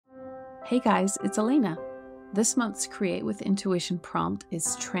Hey guys, it's Elena. This month's Create with Intuition prompt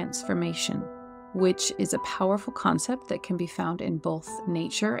is transformation, which is a powerful concept that can be found in both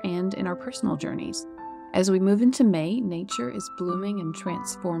nature and in our personal journeys. As we move into May, nature is blooming and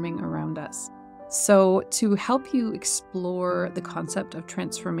transforming around us. So, to help you explore the concept of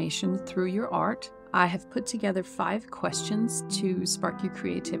transformation through your art, I have put together 5 questions to spark your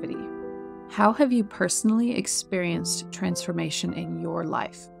creativity. How have you personally experienced transformation in your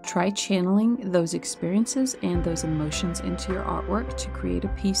life? Try channeling those experiences and those emotions into your artwork to create a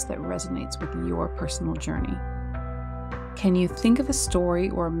piece that resonates with your personal journey. Can you think of a story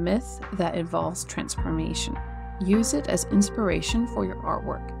or a myth that involves transformation? Use it as inspiration for your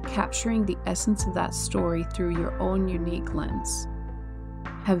artwork, capturing the essence of that story through your own unique lens.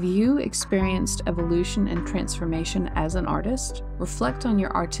 Have you experienced evolution and transformation as an artist? Reflect on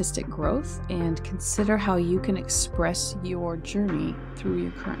your artistic growth and consider how you can express your journey through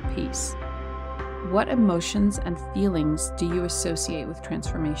your current piece. What emotions and feelings do you associate with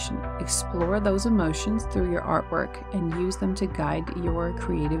transformation? Explore those emotions through your artwork and use them to guide your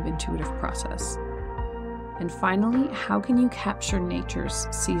creative, intuitive process. And finally, how can you capture nature's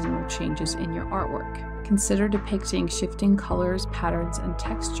seasonal changes in your artwork? Consider depicting shifting colors, patterns, and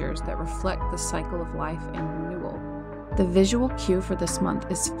textures that reflect the cycle of life and renewal. The visual cue for this month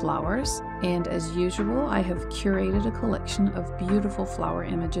is flowers, and as usual, I have curated a collection of beautiful flower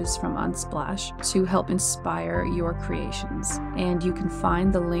images from Unsplash to help inspire your creations, and you can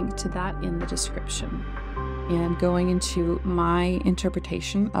find the link to that in the description. And going into my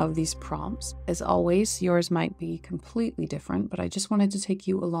interpretation of these prompts, as always, yours might be completely different, but I just wanted to take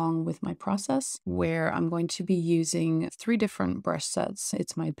you along with my process where I'm going to be using 3 different brush sets.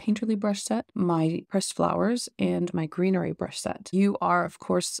 It's my painterly brush set, my pressed flowers, and my greenery brush set. You are, of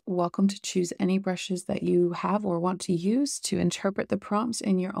course, welcome to choose any brushes that you have or want to use to interpret the prompts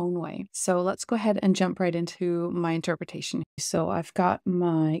in your own way. So let's go ahead and jump right into my interpretation. So I've got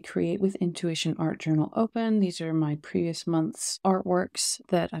my Create with Intuition art journal open. These are my previous month's artworks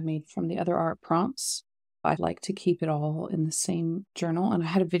that I made from the other art prompts. I like to keep it all in the same journal, and I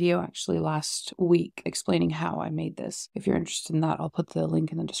had a video actually last week explaining how I made this. If you're interested in that, I'll put the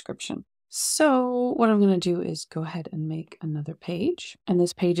link in the description. So what I'm going to do is go ahead and make another page, and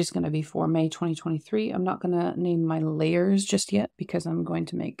this page is going to be for May 2023. I'm not going to name my layers just yet because I'm going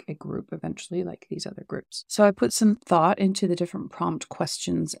to make a group eventually like these other groups. So I put some thought into the different prompt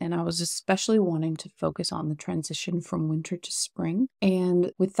questions, and I was especially wanting to focus on the transition from winter to spring.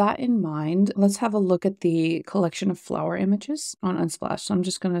 And with that in mind, let's have a look at the collection of flower images on Unsplash. So I'm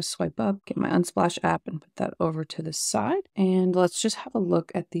just going to swipe up, get my Unsplash app, and put that over to the side. And let's just have a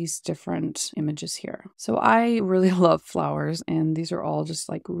look at these different images here. So I really love flowers, and these are all just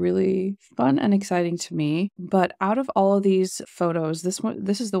like really fun and exciting to me. But out of all of these photos,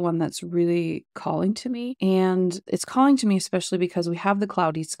 this is the one that's really calling to me. And it's calling to me especially because we have the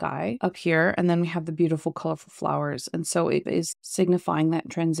cloudy sky up here, and then we have the beautiful colorful flowers. And so it is signifying that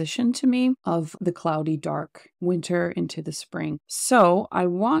transition to me of the cloudy dark winter into the spring. So I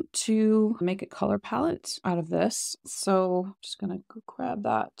want to make a color palette out of this. So I'm just gonna go grab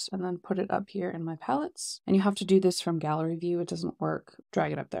that and then put it up here in my palettes. And you have to do this from gallery view. It doesn't work.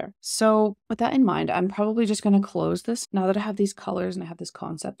 Drag it up there. So with that in mind, I'm probably just going to close this now that I have these colors and I have this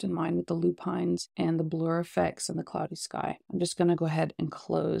concept in mind with the lupines and the blur effects and the cloudy sky. I'm just going to go ahead and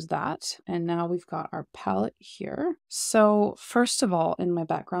close that. And now we've got our palette here. So first of all, in my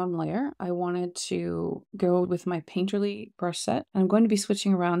background layer, I wanted to go with my painterly brush set. I'm going to be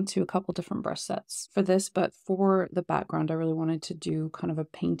switching around to a couple different brush sets for this, but for the background, I really wanted to do kind of a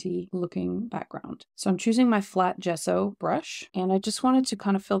painty looking background. So I'm choosing my flat gesso brush, and I just wanted to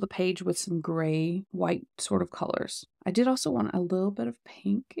kind of fill the page with some gray, white sort of colors. I did also want a little bit of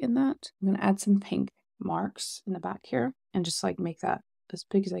pink in that. I'm going to add some pink marks in the back here and just like make that as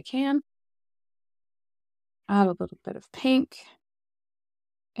big as I can. Add a little bit of pink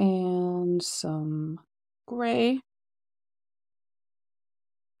and some gray.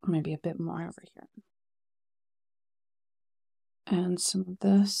 Maybe a bit more over here. And some of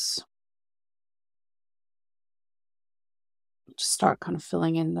this. Just start kind of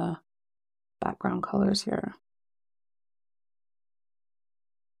filling in the background colors here.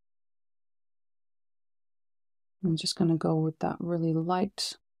 I'm just going to go with that really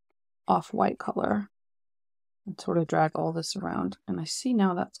light off-white color and sort of drag all this around. And I see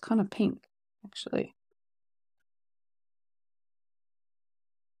now that's kind of pink, actually.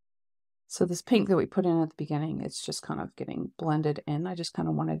 So this pink that we put in at the beginning, it's just kind of getting blended in. I just kind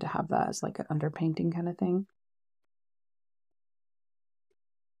of wanted to have that as like an underpainting kind of thing.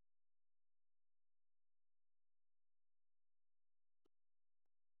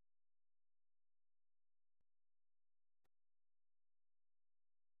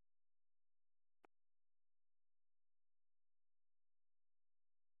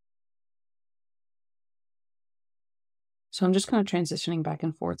 So I'm just kind of transitioning back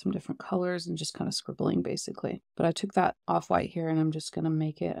and forth from different colors and just kind of scribbling basically. But I took that off-white here and I'm just going to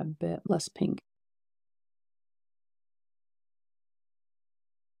make it a bit less pink.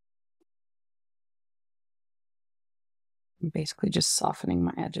 I'm basically just softening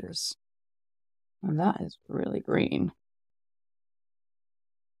my edges. And that is really green.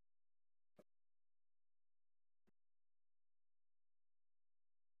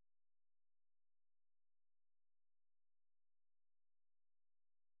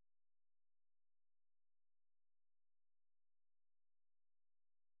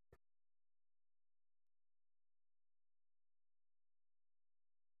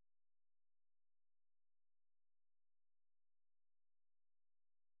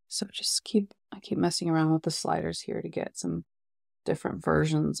 So I keep messing around with the sliders here to get some different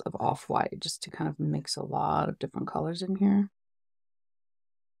versions of off-white, just to kind of mix a lot of different colors in here.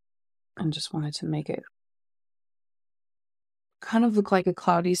 And just wanted to make it kind of look like a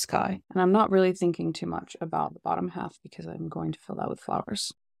cloudy sky. And I'm not really thinking too much about the bottom half because I'm going to fill that with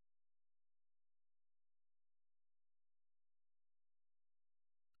flowers.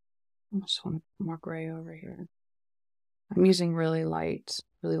 I just want more gray over here. I'm using really light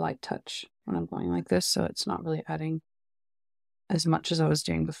touch when I'm going like this, so it's not really adding as much as I was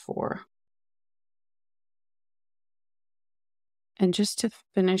doing before. And just to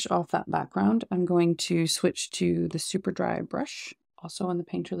finish off that background, I'm going to switch to the super dry brush, also on the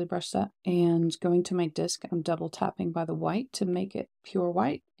Painterly brush set, and going to my disc, I'm double tapping by the white to make it pure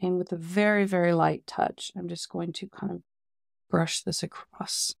white. And with a very, very light touch, I'm just going to kind of brush this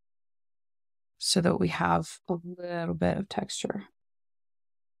across so that we have a little bit of texture.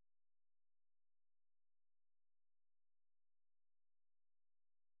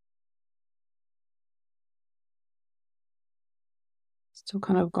 Still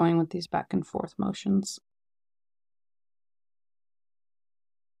kind of going with these back and forth motions.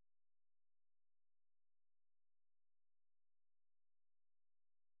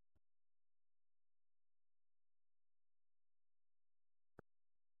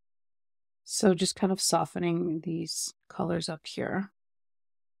 So just kind of softening these colors up here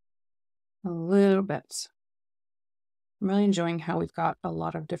a little bit. I'm really enjoying how we've got a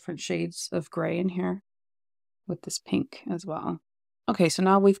lot of different shades of gray in here with this pink as well. Okay, so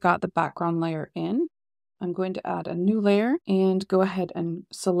now we've got the background layer in. I'm going to add a new layer and go ahead and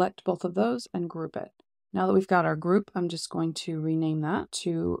select both of those and group it. Now that we've got our group, I'm just going to rename that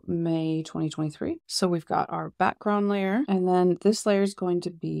to May 2023. So we've got our background layer, and then this layer is going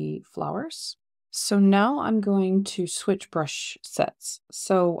to be flowers. So now I'm going to switch brush sets.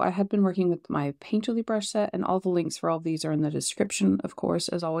 So I had been working with my Painterly brush set, and all the links for all of these are in the description, of course,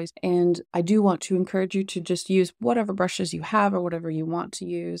 as always. And I do want to encourage you to just use whatever brushes you have or whatever you want to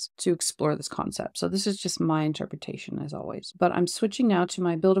use to explore this concept. So this is just my interpretation as always. But I'm switching now to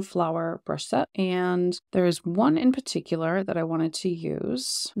my Build a Flower brush set, and there is one in particular that I wanted to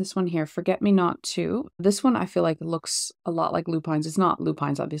use. This one here, Forget Me Not 2. This one I feel like looks a lot like lupines. It's not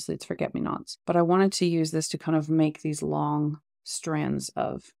lupines, obviously, it's Forget Me Nots. But I wanted to use this to kind of make these long strands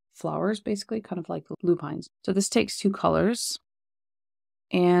of flowers, basically, kind of like lupines. So this takes two colors,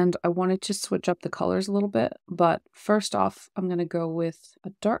 and I wanted to switch up the colors a little bit. But first off, I'm going to go with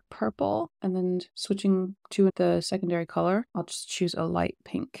a dark purple, and then switching to the secondary color, I'll just choose a light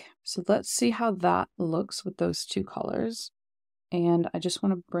pink. So let's see how that looks with those two colors. And I just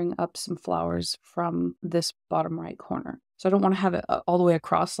want to bring up some flowers from this bottom right corner. So I don't want to have it all the way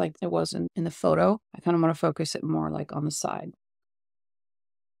across like it was in the photo. I kind of want to focus it more like on the side.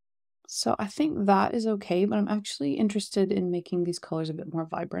 So I think that is okay, but I'm actually interested in making these colors a bit more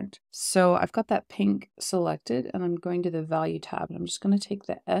vibrant. So I've got that pink selected, and I'm going to the value tab, and I'm just going to take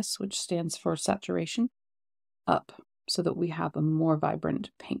the S, which stands for saturation, up so that we have a more vibrant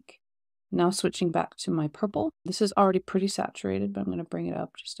pink. Now switching back to my purple. This is already pretty saturated, but I'm going to bring it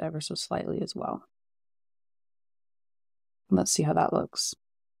up just ever so slightly as well. Let's see how that looks.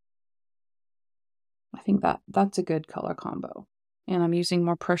 I think that's a good color combo. And I'm using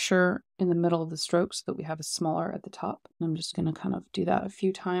more pressure in the middle of the stroke so that we have a smaller at the top. And I'm just going to kind of do that a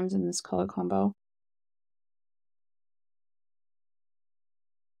few times in this color combo.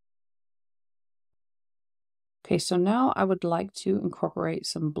 Okay, so now I would like to incorporate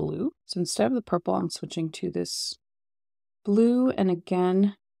some blue. So instead of the purple, I'm switching to this blue, and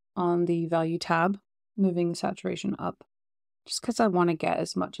again on the value tab, moving the saturation up, just because I want to get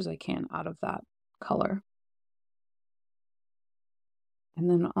as much as I can out of that color. And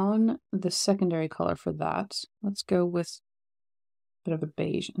then on the secondary color for that, let's go with a bit of a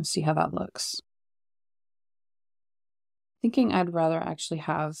beige and see how that looks. Thinking I'd rather actually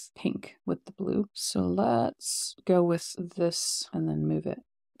have pink with the blue. So let's go with this and then move it,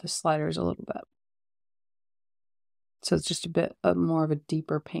 the sliders a little bit. So it's just a bit more of a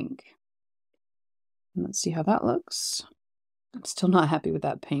deeper pink. And let's see how that looks. I'm still not happy with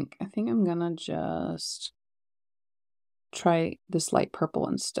that pink. I think I'm gonna just try this light purple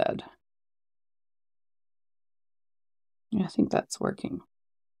instead. Yeah, I think that's working.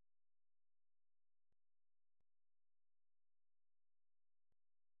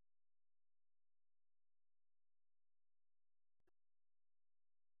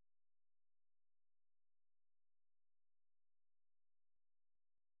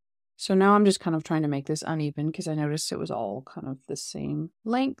 So now I'm just kind of trying to make this uneven because I noticed it was all kind of the same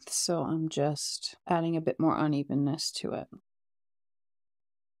length. So I'm just adding a bit more unevenness to it.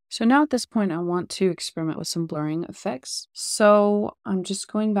 So now at this point, I want to experiment with some blurring effects. So I'm just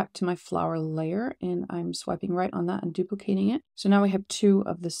going back to my flower layer and I'm swiping right on that and duplicating it. So now we have 2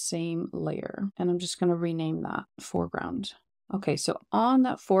 of the same layer and I'm just going to rename that foreground. Okay, so on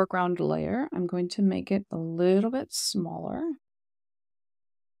that foreground layer, I'm going to make it a little bit smaller.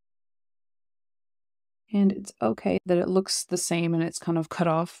 And it's okay that it looks the same and it's kind of cut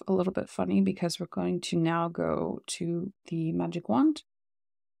off a little bit funny because we're going to now go to the magic wand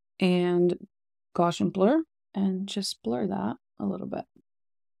and Gaussian blur and just blur that a little bit.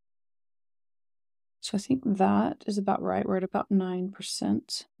 So I think that is about right. We're at about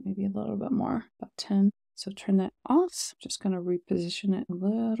 9%, maybe a little bit more, about 10. So turn that off. Just going to reposition it a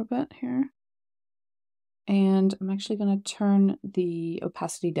little bit here. And I'm actually going to turn the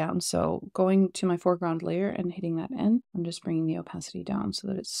opacity down. So going to my foreground layer and hitting that N, I'm just bringing the opacity down so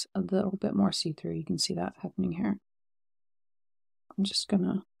that it's a little bit more see-through. You can see that happening here. I'm just going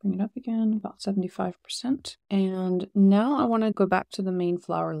to bring it up again, about 75%. And now I want to go back to the main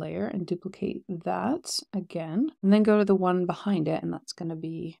flower layer and duplicate that again, and then go to the one behind it, and that's going to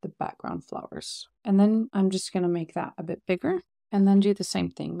be the background flowers. And then I'm just going to make that a bit bigger, and then do the same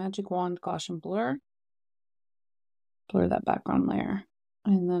thing. Magic wand, Gaussian blur. Blur that background layer.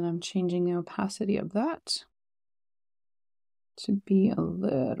 And then I'm changing the opacity of that to be a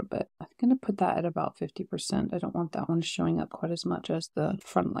little bit, I'm going to put that at about 50%. I don't want that one showing up quite as much as the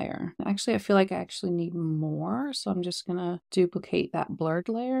front layer. Actually, I feel like I actually need more. So I'm just going to duplicate that blurred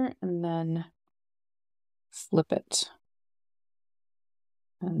layer and then flip it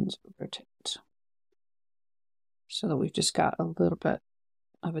and rotate so that we've just got a little bit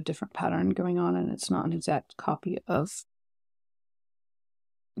of a different pattern going on and it's not an exact copy of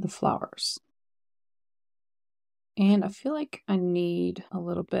the flowers. And I feel like I need a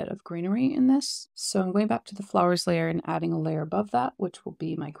little bit of greenery in this. So I'm going back to the flowers layer and adding a layer above that, which will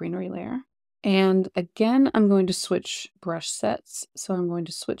be my greenery layer. And again, I'm going to switch brush sets. So I'm going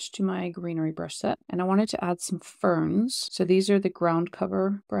to switch to my greenery brush set and I wanted to add some ferns. So these are the ground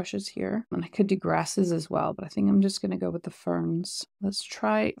cover brushes here. And I could do grasses as well, but I think I'm just going to go with the ferns. Let's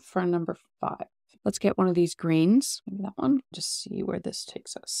try fern number 5. Let's get one of these greens, maybe that one, just see where this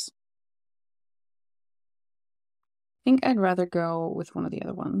takes us. I think I'd rather go with one of the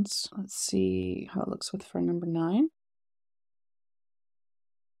other ones. Let's see how it looks with fern number 9.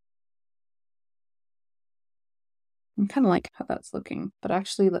 I kind of like how that's looking, but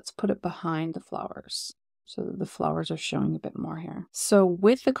actually let's put it behind the flowers so that the flowers are showing a bit more here. So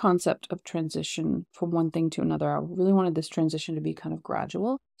with the concept of transition from one thing to another, I really wanted this transition to be kind of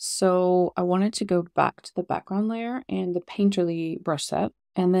gradual. So I wanted to go back to the background layer and the Painterly brush set,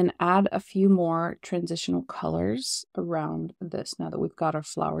 and then add a few more transitional colors around this now that we've got our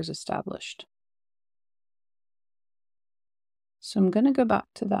flowers established. So I'm going to go back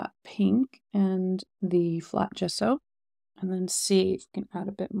to that pink and the flat gesso and then see if we can add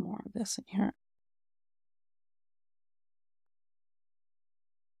a bit more of this in here.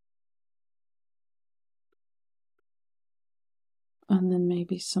 And then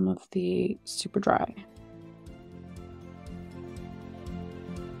maybe some of the super dry.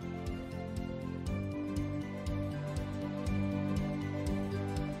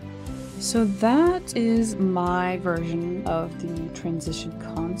 So that is my version of the transition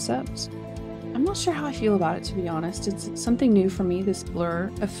concept. I'm not sure how I feel about it, to be honest. It's something new for me, this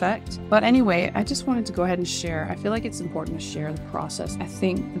blur effect. But anyway, I just wanted to go ahead and share. I feel like it's important to share the process. I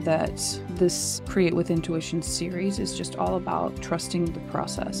think that this Create with Intuition series is just all about trusting the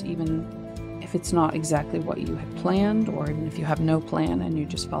process, even if it's not exactly what you had planned, or even if you have no plan and you're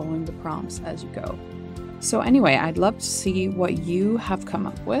just following the prompts as you go. So anyway, I'd love to see what you have come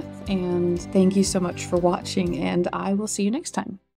up with, and thank you so much for watching, and I will see you next time.